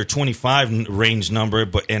 20 or 25 range number,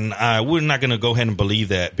 and we're not going to go ahead and believe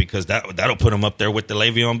that because that'll put him up there with the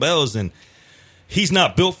Le'Veon Bells, and he's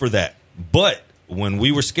not built for that. But when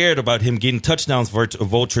we were scared about him getting touchdowns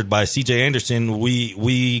vultured by C.J. Anderson,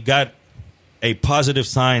 we got a positive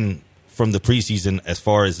sign from the preseason as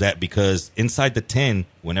far as that, because inside the 10,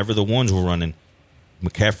 whenever the ones were running,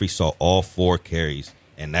 McCaffrey saw all 4 carries,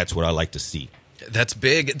 and that's what I like to see. That's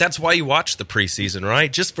big. That's why you watch the preseason,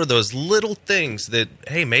 right? Just for those little things that,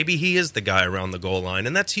 hey, maybe he is the guy around the goal line,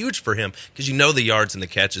 and that's huge for him because you know the yards and the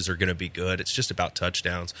catches are going to be good. It's just about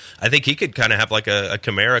touchdowns. I think he could kind of have like a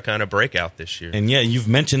Kamara kind of breakout this year. And, yeah, you've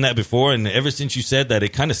mentioned that before, and ever since you said that, it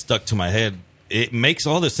kind of stuck to my head. It makes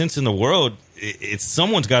all the sense in the world. It's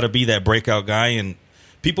someone's got to be that breakout guy, and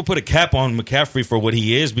people put a cap on McCaffrey for what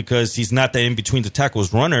he is because he's not that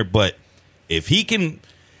in-between-the-tackles runner, but if he can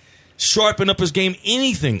sharpen up his game,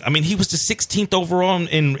 anything. I mean, he was the 16th overall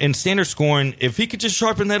in standard scoring. If he could just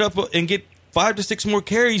sharpen that up and get 5 to 6 more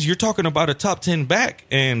carries, you're talking about a top 10 back,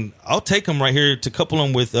 and I'll take him right here to couple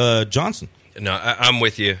him with Johnson. No, I'm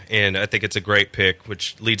with you, and I think it's a great pick,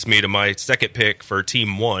 which leads me to my second pick for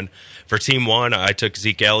Team 1. For Team 1, I took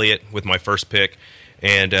Zeke Elliott with my first pick,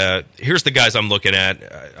 and here's the guys I'm looking at.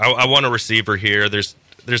 I want a receiver here.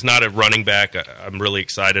 There's not a running back I'm really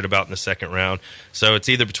excited about in the second round. So it's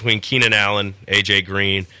either between Keenan Allen, A.J.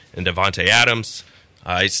 Green, and Devontae Adams.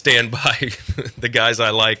 I stand by the guys I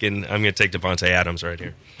like, and I'm going to take Devontae Adams right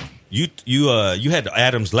here. You had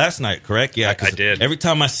Adams last night, correct? Yeah, I did. Every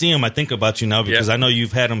time I see him, I think about you now because I know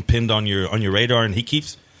you've had him pinned on your radar, and he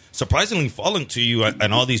keeps surprisingly falling to you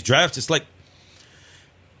in all these drafts. It's like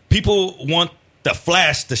people want the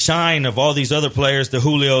flash, the shine of all these other players, the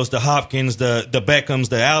Julios, the Hopkins, the Beckhams,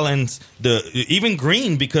 the Allens, even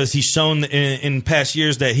Green, because he's shown in past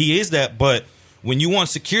years that he is that. But when you want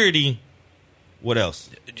security, what else?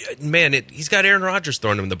 Man, he's got Aaron Rodgers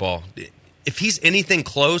throwing him the ball. If he's anything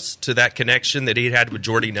close to that connection that he had with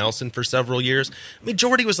Jordy Nelson for several years, I mean,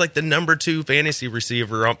 Jordy was like the number 2 fantasy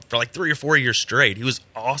receiver for like 3 or 4 years straight. He was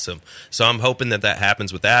awesome. So I'm hoping that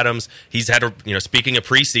happens with Adams. He's had speaking of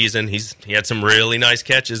preseason, he had some really nice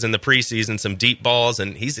catches in the preseason, some deep balls,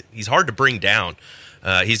 and he's hard to bring down.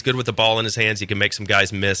 He's good with the ball in his hands. He can make some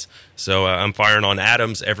guys miss. So I'm firing on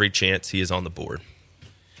Adams every chance he is on the board.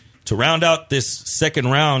 To round out this second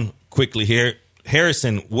round quickly here,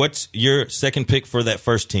 Harrison, what's your second pick for that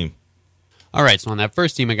first team? All right, so on that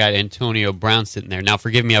first team, I got Antonio Brown sitting there. Now,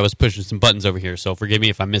 forgive me, I was pushing some buttons over here, so forgive me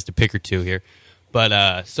if I missed a pick or two here.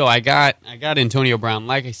 But so I got Antonio Brown.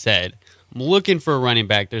 Like I said, I'm looking for a running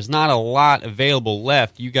back. There's not a lot available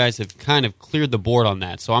left. You guys have kind of cleared the board on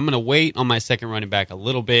that, so I'm going to wait on my second running back a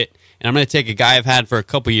little bit, and I'm going to take a guy I've had for a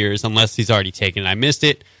couple years, unless he's already taken it. I missed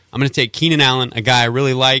it. I'm going to take Keenan Allen, a guy I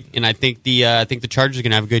really like, and I think the Chargers are going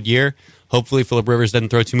to have a good year. Hopefully, Phillip Rivers doesn't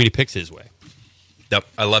throw too many picks his way. Yep,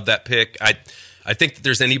 I love that pick. I think that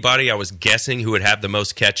there's anybody I was guessing who would have the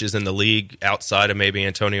most catches in the league outside of maybe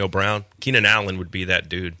Antonio Brown. Keenan Allen would be that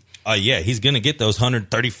dude. Yeah, he's going to get those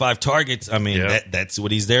 135 targets. I mean, that's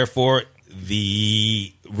what he's there for.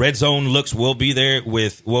 The red zone looks will be there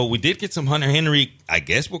with, we did get some Hunter Henry, I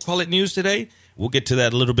guess we'll call it news today. We'll get to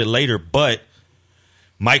that a little bit later, but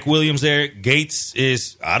Mike Williams there. Gates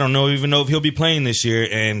is, I don't even know if he'll be playing this year,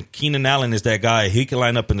 and Keenan Allen is that guy. He can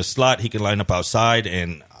line up in the slot. He can line up outside,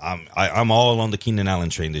 and I'm all on the Keenan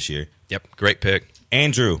Allen train this year. Yep, great pick.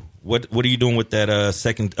 Andrew, What are you doing with that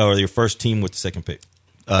second or your first team with the second pick?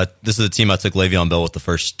 This is the team I took Le'Veon Bell with the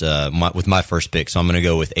first with my first pick, so I'm going to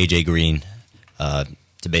go with AJ Green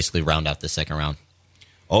to basically round out the second round.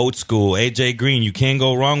 Old school, AJ Green. You can't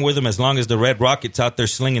go wrong with him as long as the Red Rocket's out there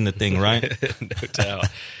slinging the thing, right? No doubt.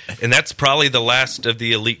 And that's probably the last of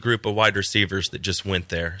the elite group of wide receivers that just went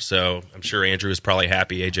there. So I'm sure Andrew was probably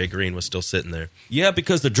happy AJ Green was still sitting there. Yeah,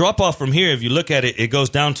 because the drop-off from here, if you look at it, it goes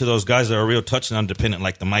down to those guys that are real touchdown dependent,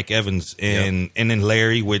 like the Mike Evans and then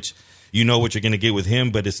Larry, which you know what you're going to get with him,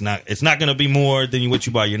 but it's not going to be more than what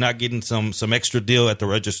you buy. You're not getting some extra deal at the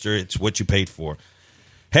register. It's what you paid for.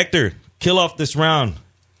 Hector, kill off this round.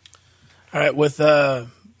 All right, with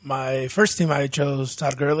my first team, I chose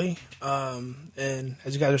Todd Gurley. And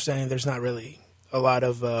as you guys are saying, there's not really a lot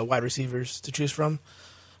of wide receivers to choose from.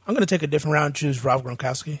 I'm going to take a different round and choose Rob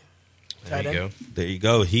Gronkowski. There you go. There you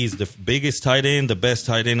go. He's the biggest tight end, the best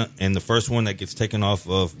tight end, and the first one that gets taken off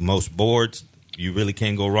of most boards. You really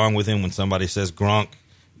can't go wrong with him. When somebody says Gronk,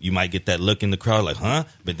 you might get that look in the crowd like, huh?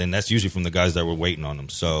 But then that's usually from the guys that were waiting on him.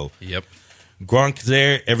 So, yep. Gronk's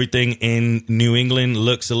there. Everything in New England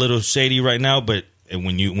looks a little shady right now, but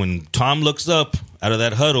when Tom looks up out of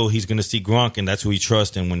that huddle, he's going to see Gronk, and that's who he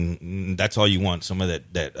trusts. And when that's all you want, some of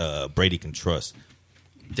that Brady can trust.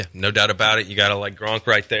 Yeah, no doubt about it. You got to like Gronk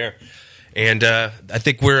right there. And I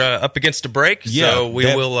think we're up against a break, so we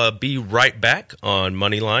will be right back on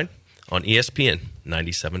Moneyline on ESPN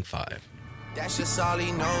 97.5. That's just all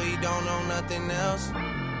he know. He don't know nothing else.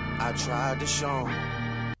 I tried to show him.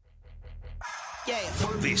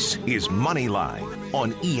 This is Moneyline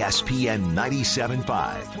on ESPN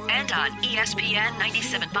 97.5. And on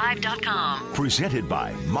ESPN975.com. Presented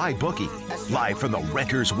by MyBookie. Live from the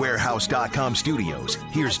RentersWarehouse.com studios,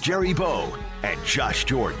 here's Jerry Bow and Josh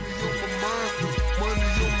Jordan.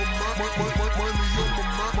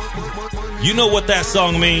 You know what that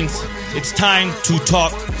song means. It's time to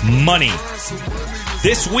talk money.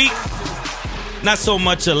 This week, not so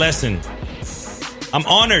much a lesson. I'm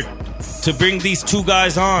honored to bring these two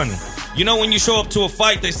guys on. You know, when you show up to a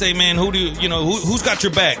fight, they say, man, who's got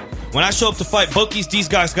your back? When I show up to fight bookies, these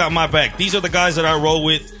guys got my back. These are the guys that I roll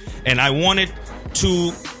with, and I wanted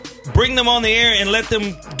to bring them on the air and let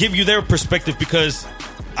them give you their perspective, because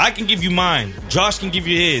I can give you mine. Josh can give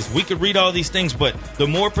you his. We could read all these things, but the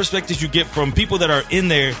more perspectives you get from people that are in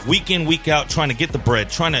there week in, week out, trying to get the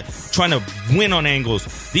bread, trying to win on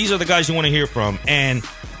angles, these are the guys you want to hear from. And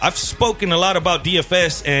I've spoken a lot about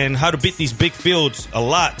DFS and how to beat these big fields a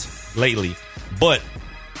lot lately. But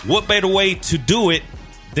what better way to do it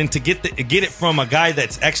than to get it from a guy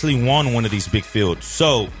that's actually won one of these big fields?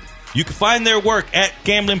 So you can find their work at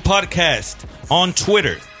Gambling Podcast on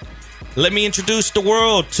Twitter. Let me introduce the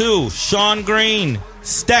world to Sean Green,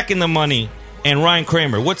 Stacking the Money, and Ryan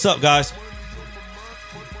Kramer. What's up, guys?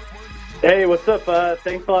 Hey, what's up?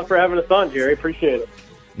 Thanks a lot for having us on, Jerry. Appreciate it.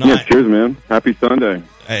 Yes, cheers, man. Happy Sunday.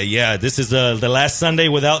 Yeah, this is the last Sunday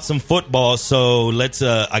without some football, so let's,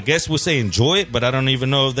 I guess we'll say enjoy it, but I don't even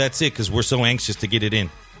know if that's it because we're so anxious to get it in.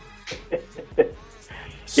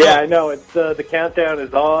 Yeah, I know. It's the countdown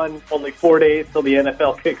is on. Only 4 days till the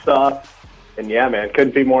NFL kicks off. And yeah, man,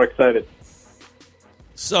 couldn't be more excited.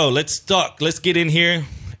 So let's get in here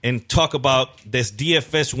and talk about this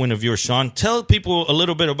DFS win of yours, Sean. Tell people a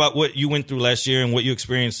little bit about what you went through last year and what you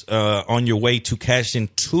experienced on your way to cash in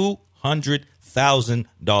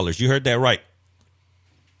 $200,000. You heard that right.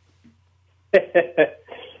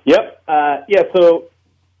 Yep. So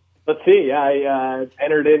let's see. I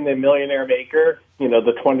entered in the Millionaire Maker,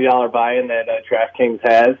 the $20 buy-in that DraftKings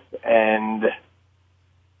has. And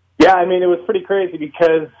yeah, I mean, it was pretty crazy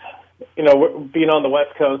because, we're being on the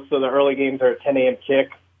West Coast, so the early games are at 10 a.m.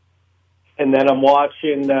 kick. And then I'm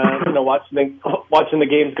watching, watching the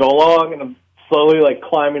games go along, and I'm slowly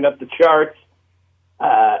climbing up the charts.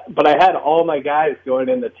 But I had all my guys going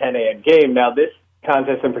in the 10 a.m. game. Now, this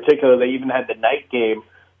contest in particular, they even had the night game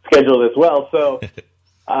scheduled as well. So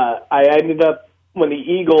I ended up, when the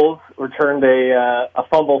Eagles returned a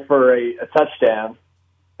fumble for a touchdown,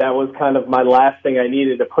 that was kind of my last thing I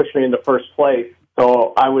needed to push me into first place.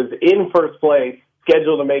 So I was in first place,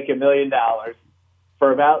 scheduled to make $1 million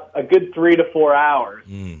for about a good 3 to 4 hours.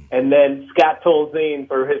 And then Scott Tolzien,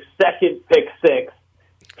 for his second pick six,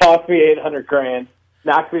 cost me $800,000,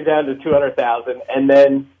 knocked me down to $200,000. And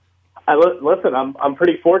then, listen, I'm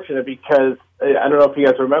pretty fortunate because I don't know if you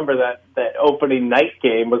guys remember that opening night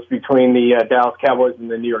game was between the Dallas Cowboys and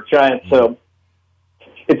the New York Giants. So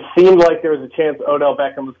it seemed like there was a chance Odell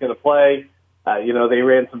Beckham was going to play. They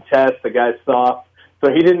ran some tests. The guy saw.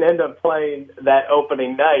 So he didn't end up playing that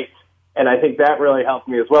opening night. And I think that really helped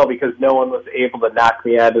me as well because no one was able to knock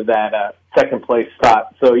me out of that second place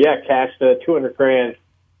spot. So, yeah, cashed $200,000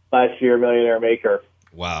 last year, Millionaire Maker.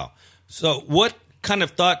 Wow. So what kind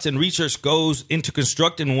of thoughts and research goes into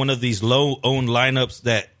constructing one of these low-owned lineups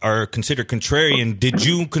that are considered contrarian? Did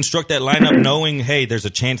you construct that lineup knowing, hey, there's a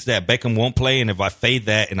chance that Beckham won't play, and if I fade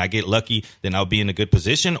that and I get lucky, then I'll be in a good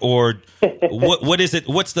position? Or what is it?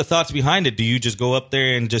 What's the thoughts behind it? Do you just go up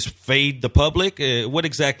there and just fade the public? What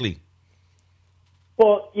exactly?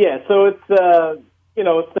 Well, yeah, so it's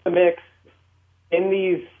it's the mix. In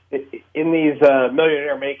these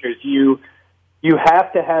Millionaire Makers, you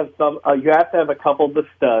have to have a couple of the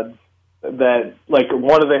studs that, like,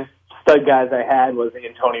 one of the stud guys I had was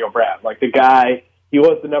Antonio Brown. Like, the guy, he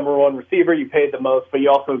was the number one receiver, you paid the most, but you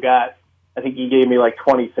also got, I think he gave me like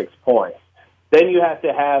 26 points. Then you have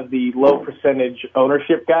to have the low percentage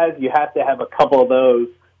ownership guys. You have to have a couple of those,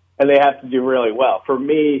 and they have to do really well. For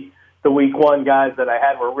me, the week one guys that I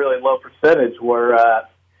had were really low percentage were,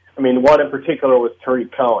 one in particular was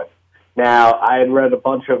Tariq Cohen. Now, I had read a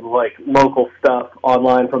bunch of, like, local stuff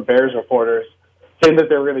online from Bears reporters saying that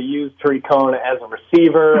they were going to use Tariq Cohen as a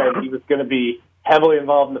receiver and he was going to be heavily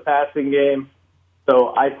involved in the passing game.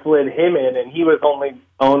 So I slid him in, and he was only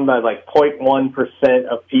owned by, like, 0.1%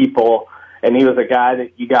 of people, and he was a guy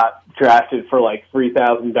that you got drafted for, like,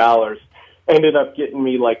 $3,000. Ended up getting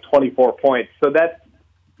me, like, 24 points. So that's,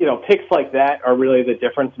 picks like that are really the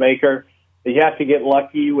difference maker. You have to get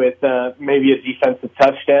lucky with maybe a defensive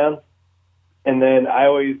touchdown. And then I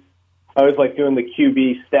always like doing the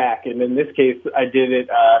QB stack. And in this case, I did it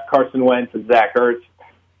Carson Wentz and Zach Ertz.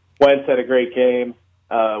 Wentz had a great game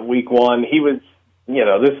week one. He was,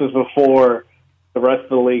 this was before the rest of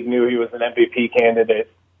the league knew he was an MVP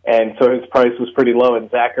candidate. And so his price was pretty low. And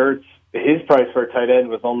Zach Ertz, his price for a tight end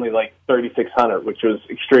was only like $3,600, which was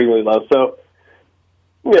extremely low. So,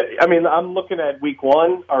 yeah, I'm looking at week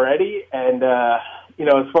one already, and,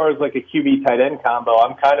 as far as like a QB tight end combo,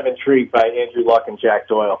 I'm kind of intrigued by Andrew Luck and Jack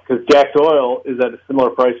Doyle, because Jack Doyle is at a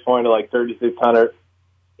similar price point of like $3,600.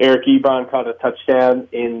 Eric Ebron caught a touchdown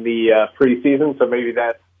in the preseason, so maybe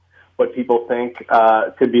that's what people think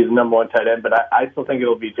could be the number one tight end, but I still think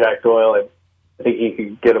it'll be Jack Doyle, and I think he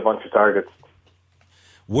could get a bunch of targets.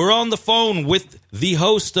 We're on the phone with the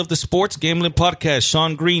host of the Sports Gambling Podcast,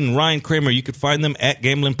 Sean Green, Ryan Kramer. You can find them at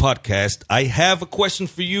Gambling Podcast. I have a question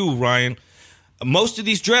for you, Ryan. Most of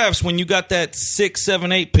these drafts, when you got that 6,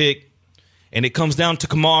 7, 8 pick, and it comes down to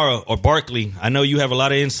Kamara or Barkley, I know you have a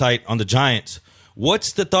lot of insight on the Giants.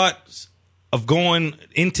 What's the thoughts of going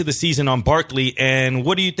into the season on Barkley, and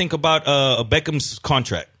what do you think about Beckham's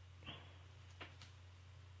contract?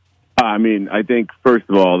 I think, first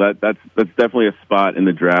of all, that's definitely a spot in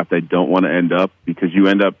the draft I don't want to end up, because you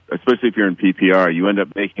end up, especially if you're in PPR, you end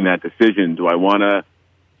up making that decision. Do I want to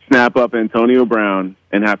snap up Antonio Brown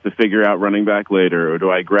and have to figure out running back later, or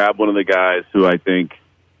do I grab one of the guys who I think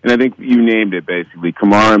you named it basically,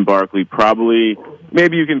 Kamara and Barkley, probably,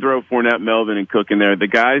 maybe you can throw Fournette, Melvin, and Cook in there. The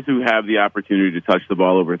guys who have the opportunity to touch the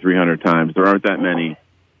ball over 300 times, there aren't that many.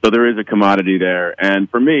 So there is a commodity there. And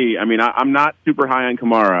for me, I'm not super high on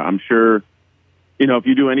Kamara. I'm sure, if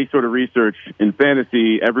you do any sort of research in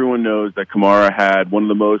fantasy, everyone knows that Kamara had one of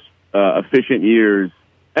the most efficient years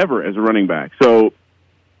ever as a running back. So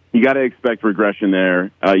you got to expect regression there.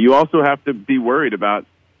 You also have to be worried about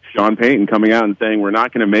Sean Payton coming out and saying we're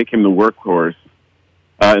not going to make him the workhorse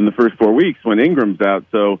in the first 4 weeks when Ingram's out.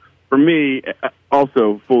 So for me,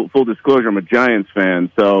 also, full disclosure, I'm a Giants fan,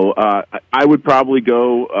 so I would probably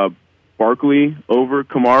go Barkley over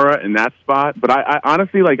Kamara in that spot. But I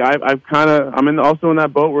honestly, I'm also in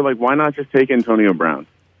that boat where, why not just take Antonio Brown?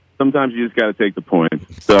 Sometimes you just got to take the point.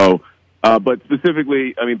 So, but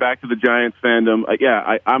specifically, back to the Giants fandom,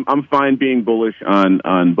 I'm fine being bullish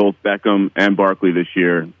on both Beckham and Barkley this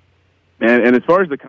year. And as far as the